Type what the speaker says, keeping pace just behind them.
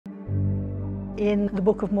in the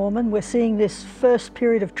Book of Mormon. We're seeing this first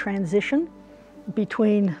period of transition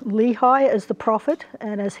between Lehi as the prophet,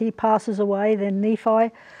 and as he passes away, then Nephi.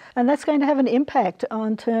 And that's going to have an impact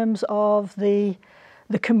on terms of the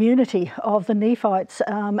community of the Nephites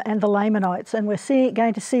and the Lamanites. And we're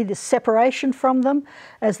going to see this separation from them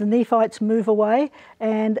as the Nephites move away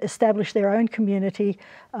and establish their own community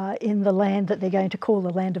in the land that they're going to call the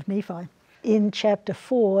land of Nephi. In chapter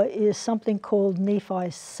 4 is something called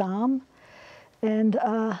Nephi's Psalm. And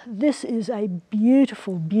this is a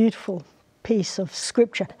beautiful, beautiful piece of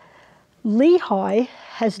scripture. Lehi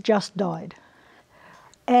has just died.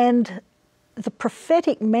 And the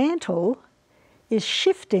prophetic mantle is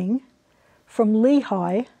shifting from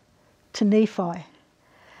Lehi to Nephi.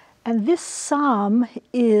 And this psalm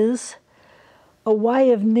is a way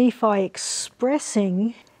of Nephi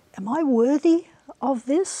expressing, am I worthy of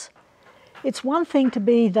this? It's one thing to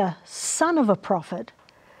be the son of a prophet,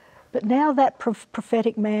 but now that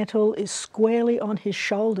prophetic mantle is squarely on his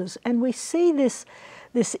shoulders. And we see this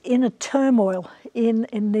inner turmoil in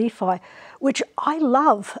Nephi, which I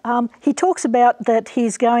love. He talks about that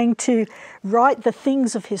he's going to write the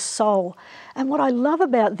things of his soul. And what I love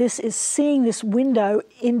about this is seeing this window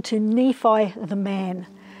into Nephi the man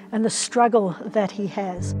and the struggle that he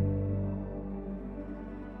has.